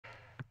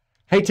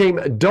Hey team,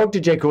 Dr.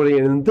 Jack Audy,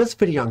 and in this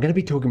video I'm going to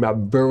be talking about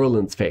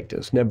virulence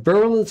factors. Now,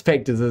 virulence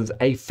factors is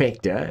a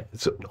factor,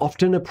 it's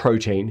often a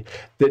protein,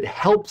 that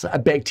helps a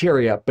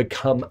bacteria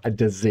become a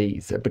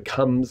disease. It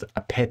becomes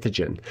a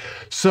pathogen.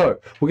 So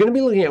we're going to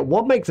be looking at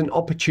what makes an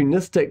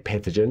opportunistic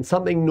pathogen,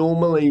 something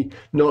normally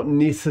not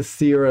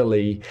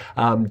necessarily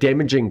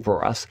damaging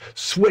for us,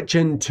 switch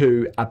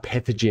into a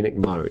pathogenic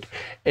mode.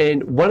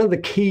 And one of the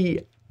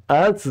key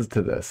answers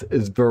to this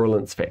is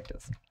virulence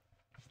factors.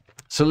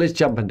 So let's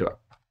jump into it.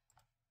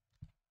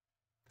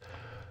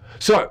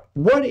 So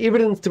what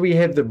evidence do we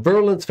have that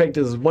virulence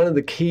factors is one of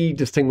the key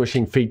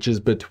distinguishing features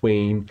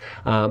between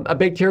a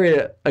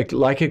bacteria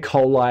like E.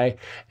 coli,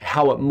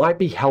 how it might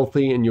be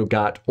healthy in your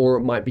gut or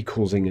it might be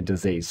causing a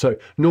disease. So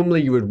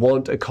normally you would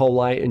want E.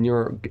 coli in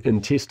your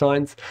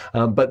intestines,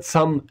 but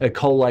some E.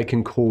 coli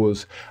can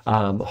cause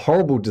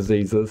horrible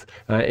diseases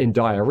and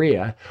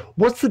diarrhea.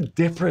 What's the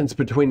difference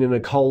between an E.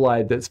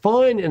 coli that's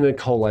fine and an E.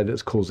 coli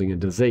that's causing a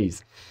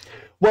disease?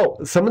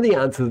 Well, some of the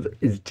answers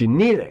is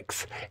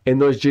genetics,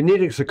 and those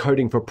genetics are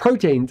coding for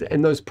proteins,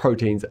 and those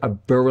proteins are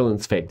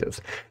virulence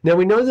factors. Now,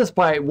 we know this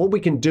by what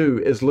we can do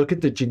is look at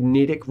the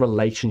genetic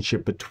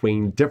relationship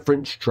between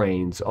different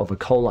strains of E.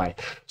 coli.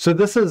 So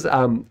this is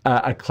a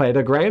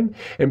cladogram,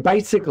 and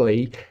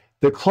basically,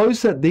 the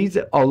closer these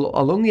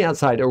along the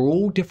outside are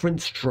all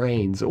different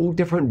strains, all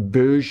different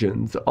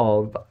versions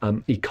of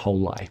E.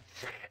 coli.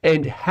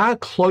 And how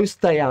close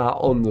they are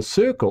on the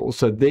circle,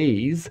 so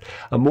these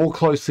are more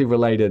closely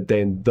related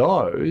than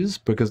those,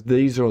 because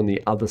these are on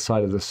the other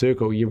side of the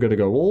circle. You've got to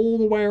go all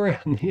the way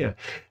around here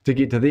to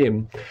get to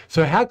them.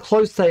 So how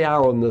close they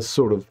are on this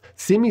sort of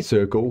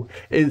semicircle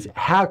is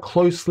how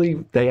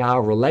closely they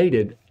are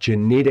related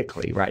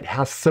genetically, right?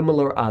 How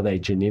similar are they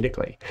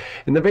genetically?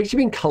 And they've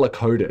actually been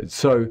color-coded.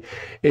 So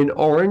in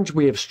orange,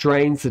 we have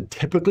strains that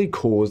typically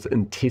cause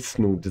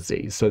intestinal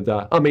disease. So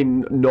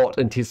not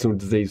intestinal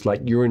disease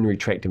like urinary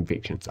tract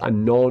infections, a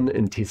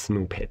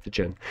non-intestinal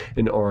pathogen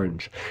in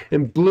orange.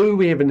 In blue,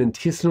 we have an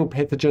intestinal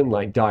pathogen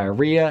like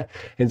diarrhea.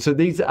 And so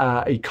these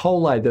are E.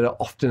 coli that are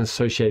often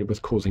associated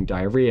with causing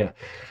diarrhea.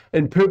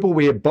 In purple,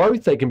 we have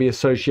both. They can be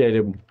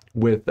associated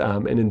with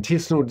an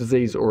intestinal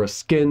disease or a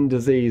skin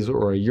disease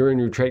or a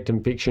urinary tract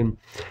infection.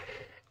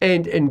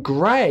 And in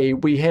grey,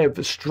 we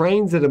have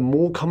strains that are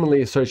more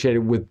commonly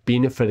associated with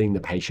benefiting the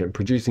patient,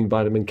 producing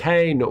vitamin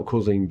K, not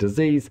causing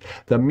disease,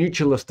 the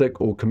mutualistic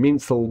or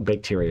commensal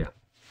bacteria.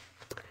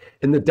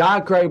 In the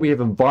dark grey, we have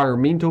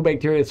environmental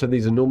bacteria, so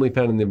these are normally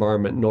found in the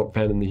environment, not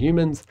found in the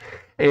humans.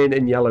 And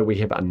in yellow, we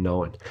have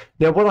unknown.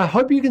 Now, what I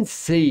hope you can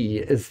see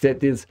is that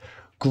there's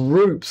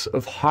groups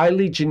of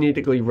highly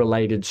genetically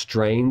related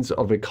strains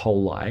of E.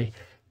 coli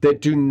that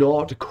do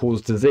not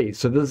cause disease.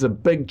 So there's a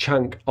big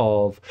chunk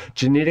of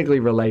genetically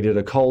related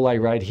E.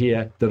 coli right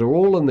here that are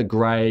all in the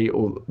grey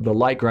or the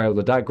light grey or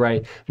the dark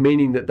grey,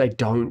 meaning that they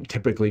don't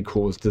typically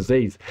cause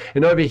disease.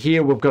 And over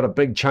here, we've got a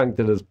big chunk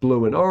that is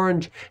blue and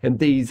orange, and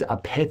these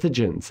are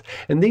pathogens.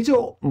 And these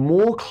are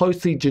more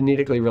closely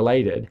genetically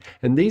related,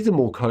 and these are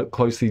more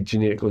closely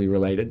genetically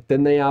related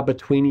than they are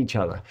between each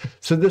other.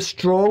 So this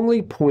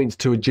strongly points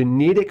to a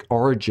genetic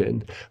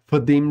origin for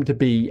them to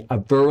be a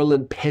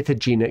virulent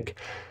pathogenic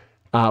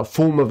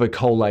form of E.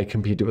 coli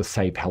compared to a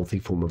safe, healthy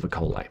form of E.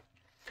 coli.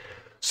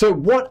 So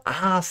what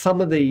are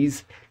some of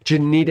these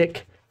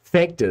genetic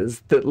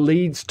factors that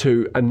leads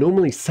to a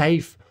normally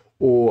safe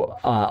or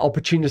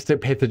opportunistic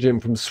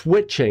pathogen from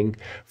switching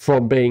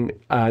from being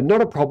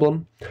not a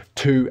problem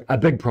to a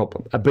big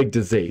problem, a big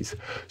disease?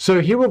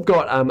 So here we've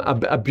got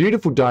a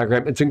beautiful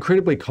diagram. It's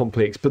incredibly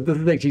complex, but this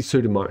is actually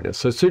Pseudomonas.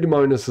 So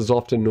Pseudomonas is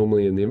often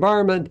normally in the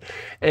environment,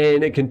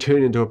 and it can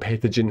turn into a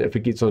pathogen if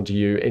it gets onto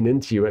you and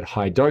into you at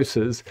high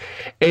doses.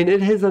 And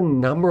it has a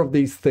number of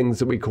these things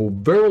that we call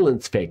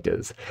virulence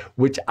factors,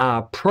 which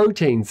are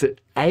proteins that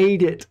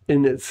aid it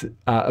in its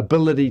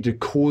ability to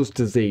cause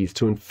disease,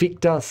 to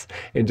infect us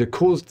and to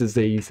cause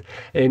disease.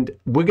 And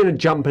we're going to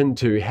jump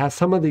into how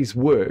some of these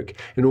work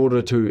in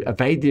order to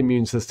evade the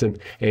immune system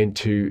and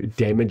to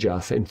damage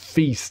us and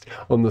feast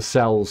on the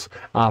cells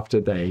after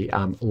they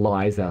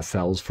lyse our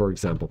cells, for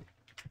example.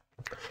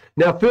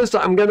 Now, first,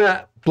 I'm going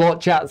to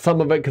blotch out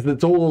some of it because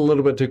it's all a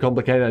little bit too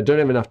complicated. I don't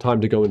have enough time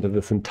to go into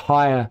this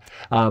entire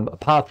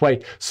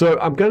pathway. So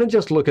I'm going to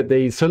just look at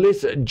these. So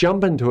let's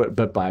jump into it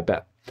bit by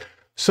bit.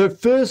 So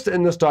first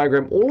in this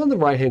diagram, all on the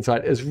right-hand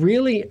side is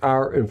really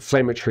our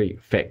inflammatory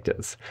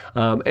factors.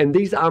 And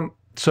these aren't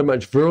so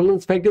much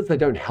virulence factors. They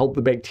don't help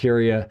the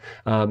bacteria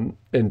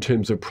in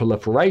terms of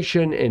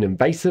proliferation and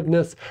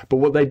invasiveness, but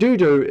what they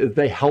do is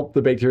they help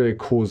the bacteria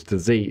cause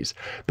disease.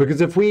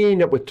 Because if we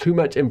end up with too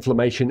much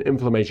inflammation,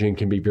 inflammation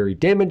can be very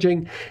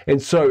damaging.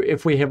 And so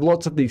if we have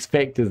lots of these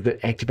factors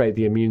that activate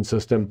the immune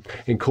system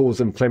and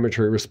cause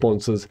inflammatory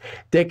responses,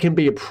 that can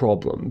be a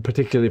problem,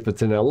 particularly if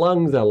it's in our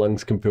lungs. Our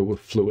lungs can fill with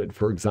fluid,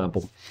 for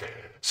example.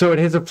 So it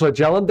has a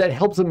flagellum that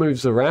helps it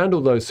move around,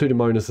 although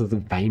Pseudomonas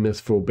isn't famous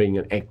for being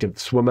an active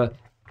swimmer.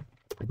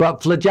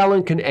 But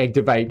flagellum can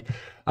activate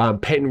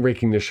pattern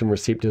recognition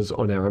receptors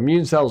on our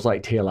immune cells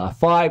like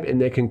TLR5,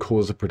 and that can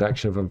cause the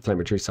production of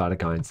inflammatory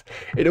cytokines.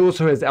 It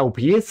also has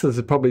LPS. This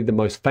is probably the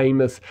most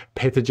famous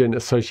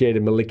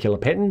pathogen-associated molecular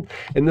pattern,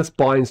 and this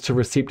binds to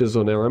receptors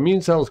on our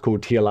immune cells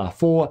called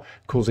TLR4,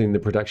 causing the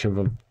production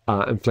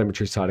of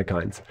inflammatory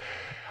cytokines.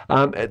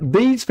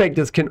 These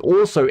factors can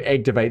also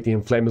activate the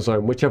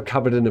inflammasome, which I've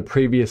covered in a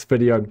previous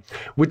video,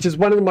 which is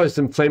one of the most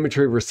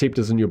inflammatory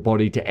receptors in your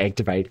body to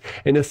activate.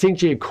 And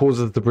essentially it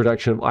causes the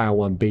production of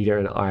IL-1 beta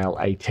and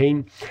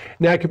IL-18.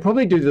 Now I can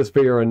probably do this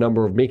via a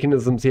number of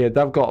mechanisms here.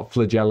 They've got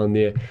flagellin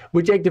there,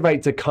 which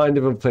activates a kind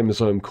of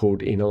inflammasome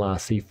called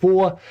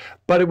NLRC4,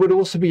 but it would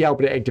also be able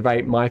to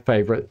activate my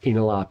favorite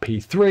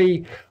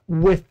NLRP3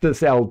 with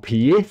this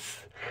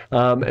LPS,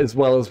 as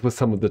well as with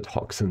some of the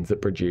toxins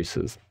it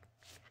produces.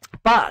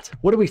 But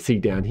what do we see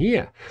down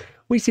here?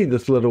 We see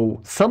this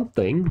little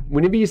something.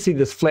 Whenever you see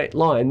this flat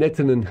line, that's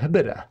an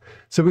inhibitor.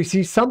 So we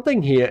see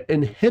something here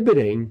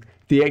inhibiting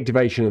the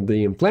activation of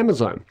the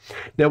inflammasome.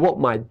 Now, what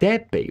might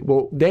that be?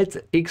 Well, that's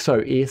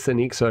exo-S and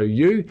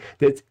exo-U.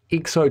 That's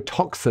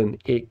exotoxin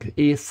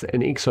S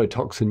and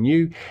exotoxin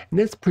U, and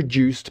that's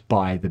produced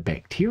by the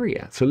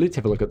bacteria. So let's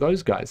have a look at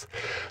those guys.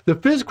 The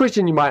first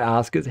question you might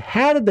ask is,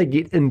 how did they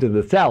get into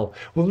the cell?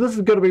 Well, this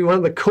is going to be one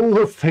of the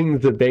coolest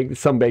things that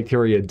some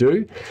bacteria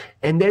do,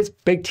 and that's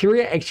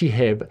bacteria actually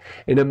have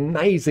an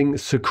amazing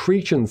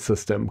secretion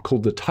system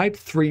called the type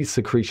 3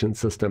 secretion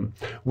system,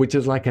 which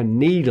is like a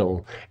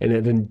needle, and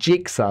it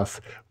injects us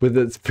with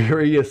its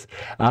various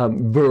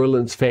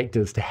virulence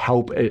factors to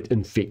help it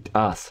infect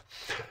us.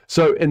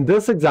 So in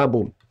this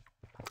example,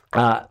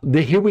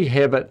 here we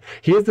have it.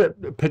 Here's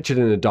it pictured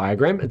in a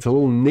diagram. It's a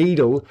little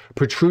needle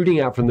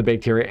protruding out from the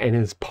bacteria and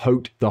has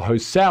poked the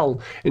host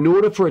cell in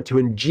order for it to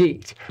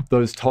inject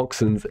those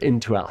toxins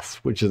into us,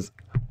 which is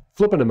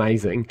flippin'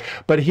 amazing.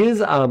 But here's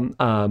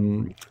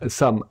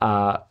some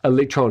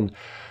electron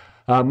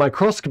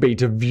microscopy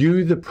to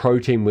view the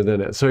protein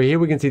within it. So here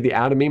we can see the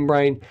outer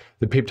membrane,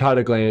 the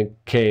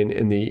peptidoglycan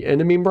in the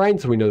inner membrane,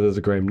 so we know there's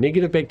a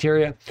gram-negative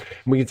bacteria.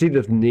 And we can see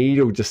this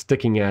needle just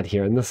sticking out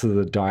here, and this is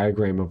a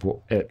diagram of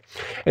it.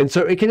 And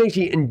so it can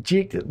actually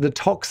inject the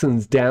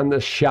toxins down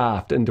the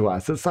shaft into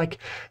us. It's like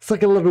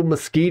a little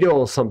mosquito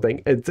or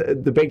something.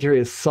 The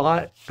bacteria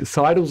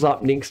sidles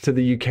up next to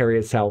the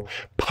eukaryote cell,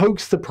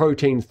 pokes the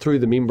proteins through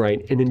the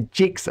membrane, and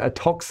injects a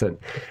toxin.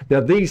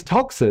 Now, these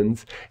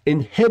toxins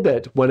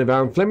inhibit one of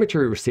our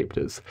inflammatory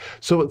receptors,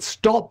 so it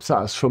stops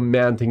us from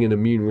mounting an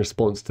immune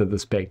response to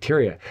this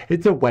bacteria.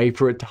 It's a way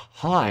for it to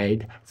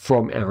hide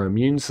from our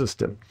immune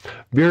system.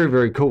 Very,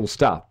 very cool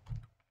stuff.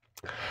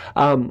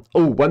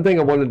 One thing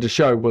I wanted to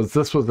show was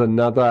this was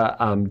another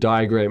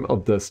diagram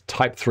of this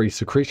type 3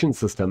 secretion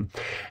system,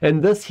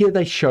 and this here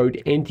they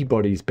showed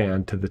antibodies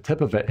bound to the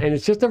tip of it, and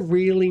it's just a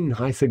really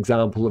nice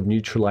example of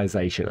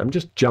neutralization. I'm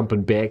just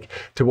jumping back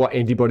to what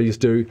antibodies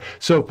do.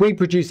 So if we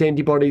produce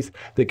antibodies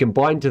that can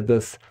bind to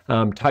this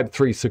type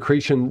 3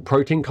 secretion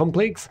protein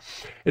complex,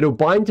 it'll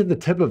bind to the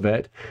tip of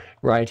it.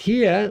 Right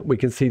here we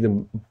can see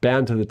them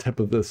bound to the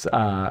tip of this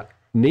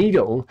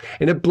needle,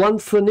 and it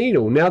blunts the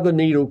needle. Now the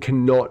needle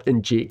cannot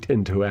inject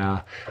into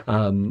our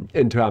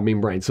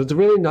membrane. So it's a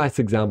really nice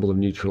example of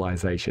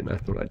neutralization. I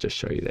thought I'd just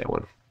show you that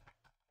one.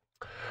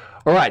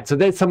 All right, so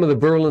that's some of the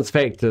virulence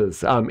factors,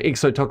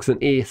 exotoxin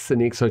S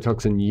and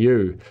exotoxin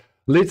U.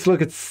 Let's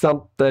look at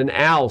something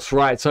else,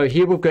 right? So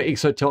here we've got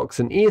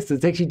exotoxin S.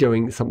 It's actually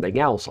doing something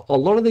else. A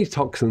lot of these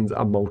toxins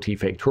are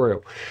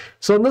multifactorial.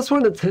 So in this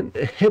one, it's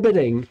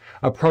inhibiting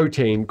a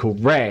protein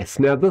called RAS.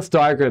 Now, this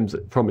diagram's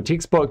from a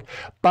textbook,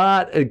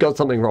 but it got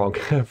something wrong.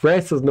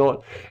 RAS is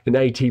not an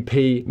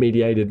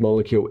ATP-mediated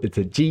molecule. It's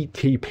a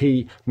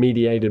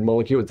GTP-mediated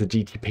molecule. It's a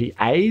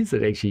GTPase.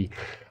 It actually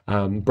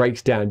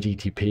breaks down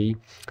GTP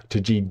to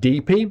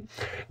GDP.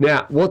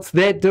 Now, what's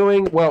that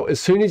doing? Well,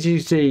 as soon as you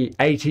see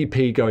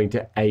ATP going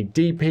to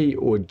ADP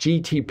or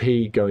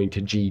GTP going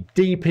to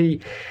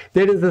GDP,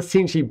 that is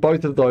essentially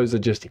both of those are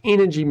just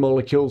energy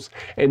molecules,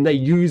 and they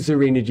use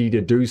their energy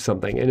to do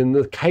something. And in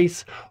the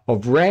case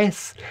of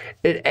RAS,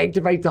 it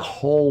activates a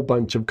whole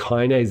bunch of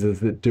kinases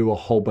that do a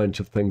whole bunch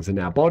of things in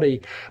our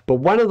body. But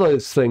one of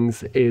those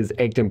things is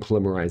actin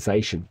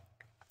polymerization.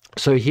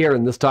 So here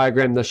in this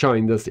diagram, they're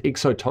showing this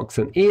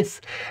exotoxin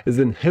S is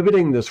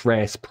inhibiting this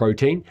RAS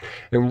protein,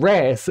 and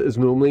RAS is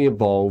normally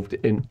involved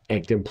in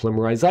actin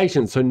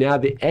polymerization. So now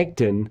the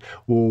actin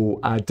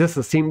will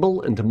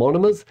disassemble into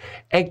monomers.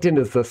 Actin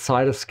is the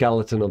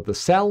cytoskeleton of the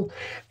cell.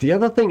 The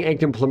other thing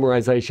actin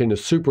polymerization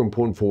is super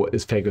important for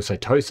is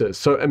phagocytosis.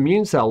 So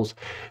immune cells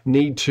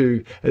need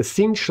to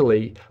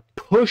essentially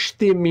push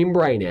their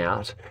membrane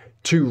out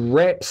to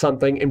wrap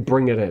something and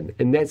bring it in,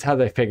 and that's how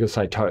they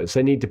phagocytose.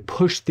 They need to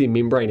push their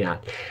membrane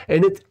out,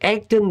 and it's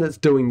actin that's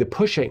doing the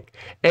pushing.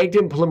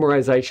 Actin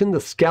polymerization, the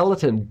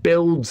skeleton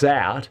builds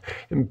out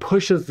and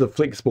pushes the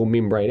flexible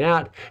membrane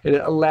out, and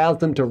it allows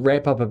them to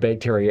wrap up a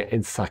bacteria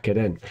and suck it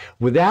in.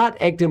 Without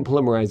actin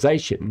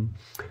polymerization,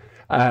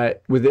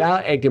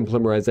 without actin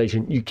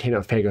polymerization, you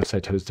cannot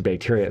phagocytose the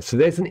bacteria. So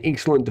that's an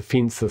excellent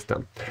defense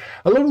system.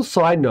 A little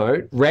side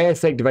note,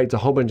 RAS activates a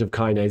whole bunch of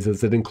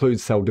kinases that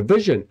includes cell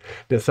division.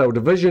 Now, cell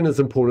division is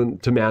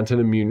important to mount an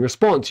immune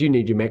response. You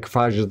need your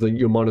macrophages,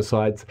 your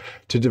monocytes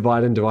to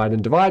divide and divide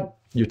and divide.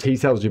 Your T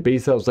cells, your B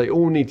cells, they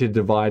all need to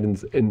divide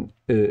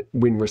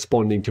when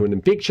responding to an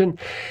infection.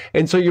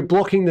 And so you're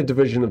blocking the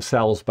division of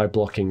cells by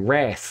blocking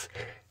RAS.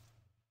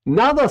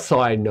 Another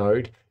side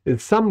note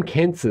is some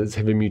cancers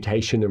have a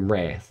mutation in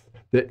RAS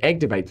that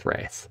activates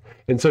RAS.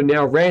 And so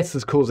now RAS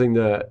is causing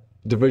the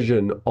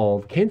division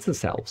of cancer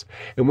cells.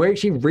 And we're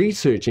actually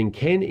researching,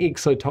 can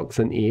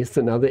exotoxin S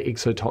and other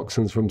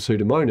exotoxins from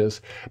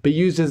Pseudomonas be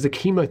used as a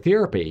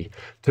chemotherapy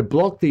to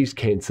block these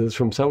cancers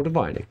from cell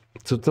dividing?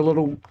 So it's a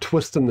little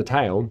twist in the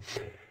tail,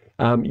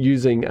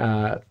 using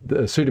the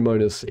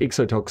Pseudomonas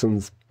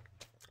exotoxins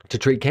to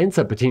treat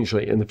cancer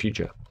potentially in the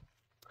future.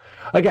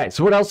 Okay,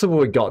 so what else have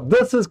we got?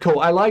 This is cool.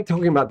 I like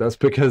talking about this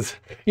because,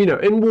 you know,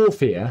 in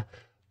warfare,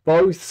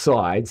 both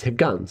sides have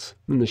guns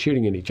and they're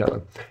shooting at each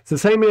other. It's the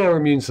same in our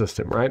immune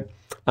system, right?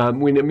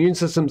 When immune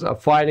systems are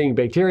fighting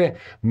bacteria,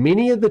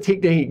 many of the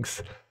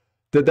techniques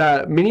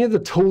many of the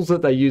tools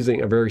that they're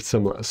using are very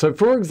similar. So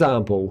for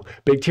example,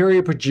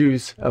 bacteria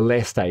produce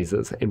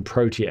elastases and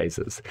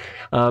proteases.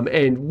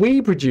 And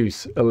we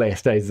produce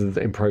elastases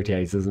and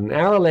proteases, and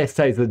our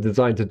elastases are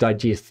designed to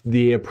digest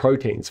their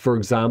proteins. For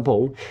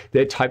example,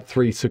 that type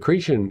 3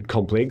 secretion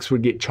complex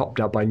would get chopped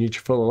up by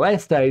neutrophil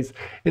elastase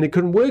and it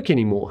couldn't work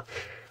anymore.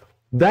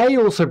 They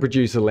also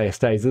produce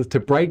elastases to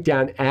break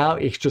down our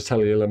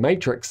extracellular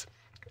matrix,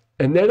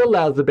 and that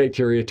allows the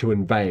bacteria to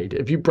invade.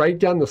 If you break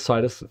down the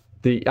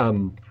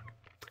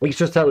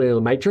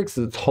extracellular matrix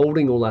that's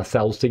holding all our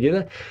cells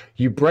together,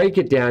 you break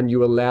it down,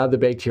 you allow the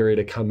bacteria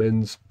to come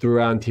in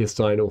through our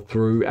intestinal,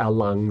 through our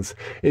lungs,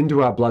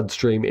 into our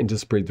bloodstream, and to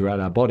spread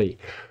throughout our body.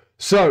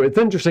 So it's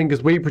interesting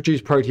because we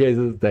produce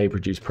proteases, they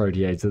produce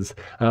proteases,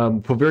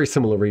 for very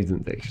similar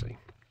reasons, actually.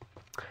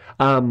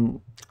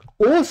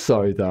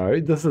 Also, though,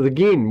 this is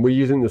again, we're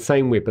using the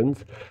same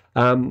weapons.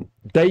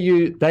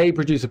 They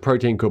produce a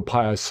protein called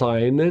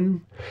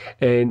Pyocyanin,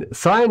 and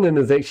cyanin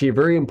is actually a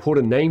very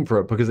important name for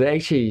it because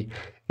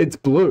it's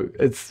blue.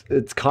 It's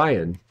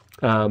cyan.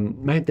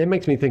 That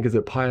makes me think, is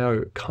it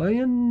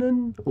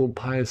Pyocyanin or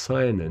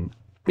Pyocyanin?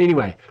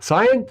 Anyway,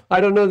 cyan? I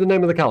don't know the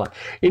name of the color.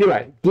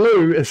 Anyway,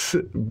 blue is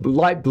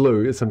light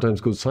blue is sometimes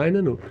called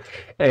cyanin,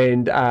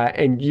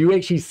 and you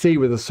actually see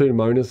with a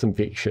Pseudomonas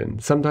infection,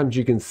 sometimes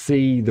you can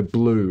see the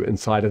blue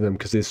inside of them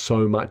because there's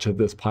so much of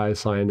this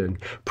Pyocyanin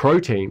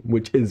protein,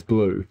 which is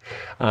blue,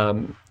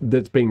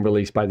 that's being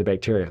released by the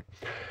bacteria.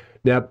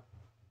 Now,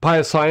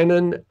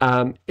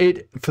 Pyocyanin,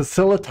 it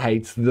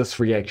facilitates this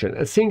reaction.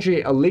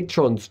 Essentially,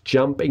 electrons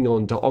jumping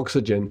onto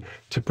oxygen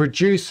to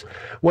produce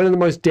one of the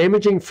most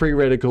damaging free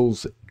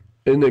radicals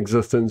in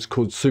existence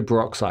called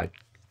superoxide.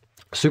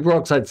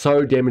 Superoxide is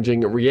so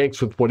damaging, it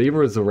reacts with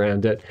whatever is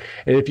around it.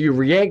 And if you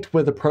react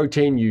with a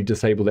protein, you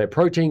disable that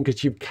protein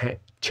because you've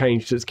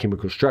changed its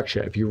chemical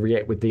structure. If you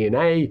react with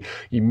DNA,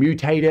 you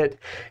mutate it,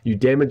 you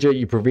damage it,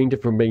 you prevent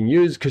it from being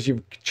used because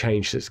you've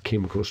changed its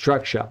chemical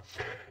structure.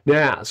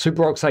 Now,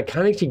 superoxide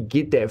can't actually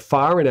get that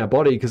far in our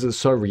body because it's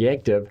so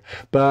reactive,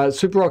 but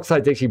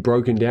superoxide is actually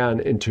broken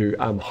down into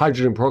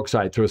hydrogen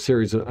peroxide through a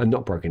series of,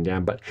 not broken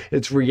down, but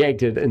it's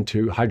reacted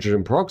into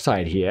hydrogen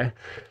peroxide here.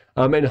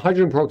 And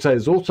hydrogen peroxide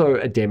is also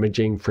a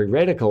damaging free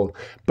radical,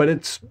 but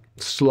it's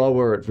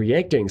slower at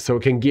reacting, so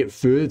it can get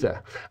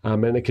further,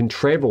 and it can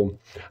travel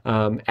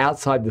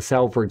outside the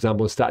cell, for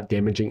example, and start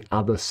damaging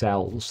other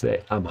cells,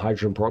 that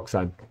hydrogen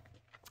peroxide.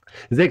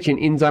 There's actually an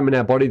enzyme in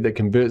our body that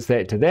converts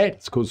that to that.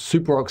 It's called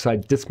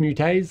superoxide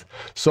dismutase,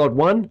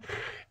 SOD1.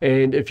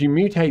 And if you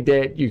mutate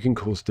that, you can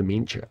cause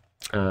dementia.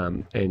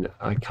 And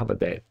I covered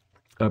that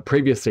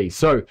previously.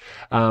 So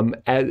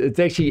it's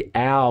actually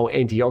our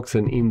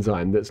antioxidant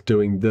enzyme that's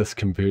doing this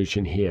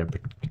conversion here,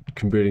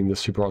 converting the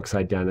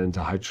superoxide down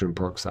into hydrogen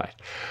peroxide.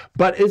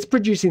 But it's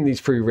producing these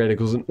free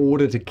radicals in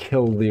order to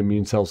kill the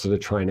immune cells that are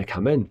trying to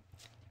come in,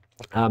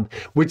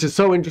 which is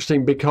so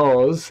interesting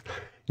because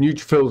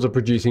neutrophils are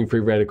producing free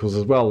radicals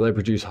as well. They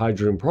produce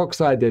hydrogen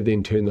peroxide. They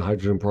then turn the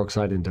hydrogen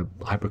peroxide into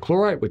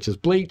hypochlorite, which is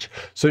bleach.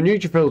 So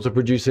neutrophils are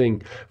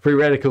producing free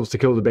radicals to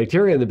kill the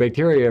bacteria, and the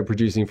bacteria are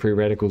producing free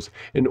radicals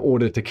in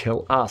order to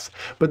kill us.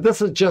 But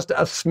this is just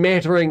a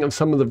smattering of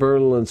some of the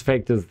virulence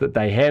factors that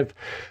they have.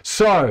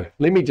 So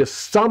let me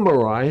just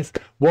summarize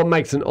what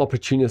makes an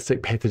opportunistic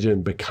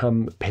pathogen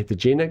become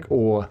pathogenic,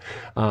 or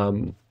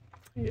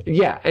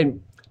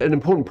an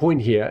important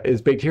point here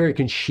is bacteria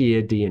can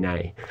share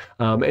DNA,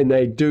 and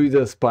they do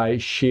this by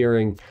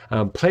sharing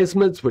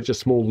plasmids, which are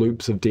small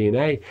loops of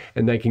DNA,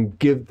 and they can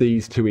give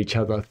these to each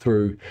other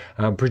through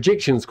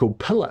projections called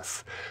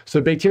pillars.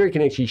 So bacteria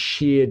can actually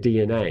share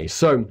DNA.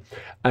 So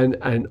an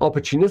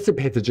opportunistic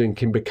pathogen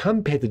can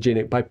become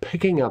pathogenic by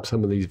picking up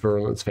some of these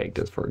virulence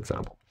factors, for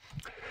example.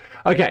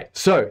 Okay,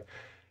 so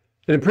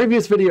In a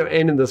previous video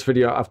and in this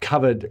video, I've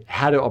covered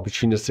how do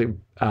opportunistic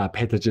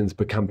pathogens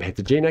become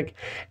pathogenic,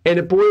 and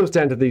it boils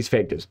down to these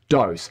factors.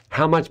 Dose,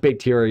 how much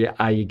bacteria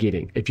are you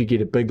getting? If you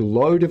get a big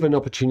load of an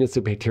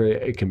opportunistic bacteria,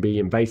 it can be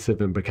invasive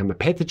and become a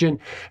pathogen.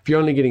 If you're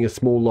only getting a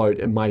small load,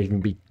 it might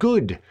even be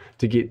good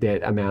to get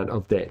that amount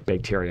of that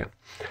bacteria.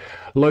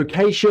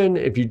 Location,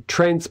 if you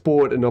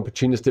transport an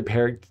opportunistic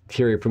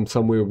bacteria from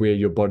somewhere where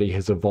your body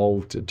has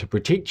evolved to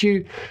protect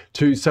you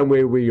to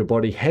somewhere where your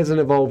body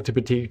hasn't evolved to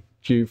protect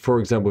you. For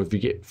example, if you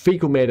get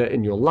fecal matter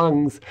in your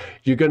lungs,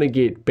 you're going to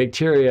get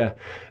bacteria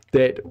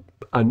that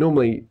are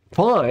normally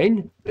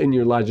fine in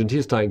your large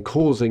intestine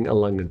causing a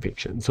lung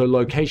infection. So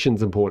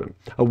location's important.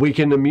 A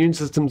weakened immune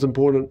system's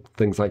important,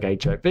 things like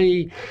HIV.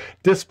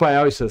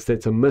 Dysbiosis,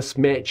 that's a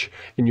mismatch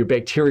in your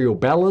bacterial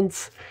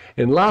balance.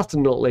 And last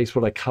and not least,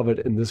 what I covered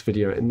in this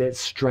video, and that's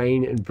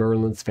strain and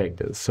virulence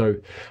factors. So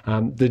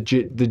the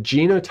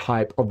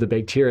genotype of the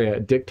bacteria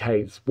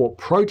dictates what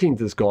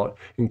proteins it's got,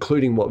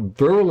 including what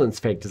virulence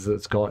factors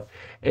it's got,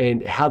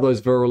 and how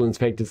those virulence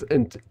factors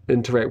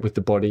interact with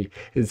the body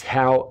is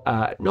how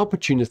an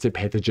opportunistic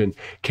pathogen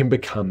can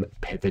become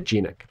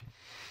pathogenic.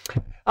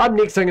 Up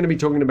next, I'm going to be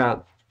talking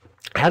about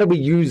how do we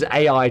use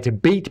AI to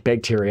beat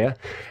bacteria?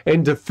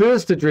 And to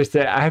first address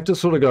that, I have to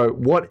sort of go,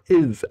 what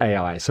is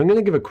AI? So I'm going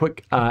to give a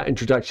quick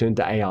introduction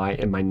to AI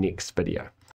in my next video.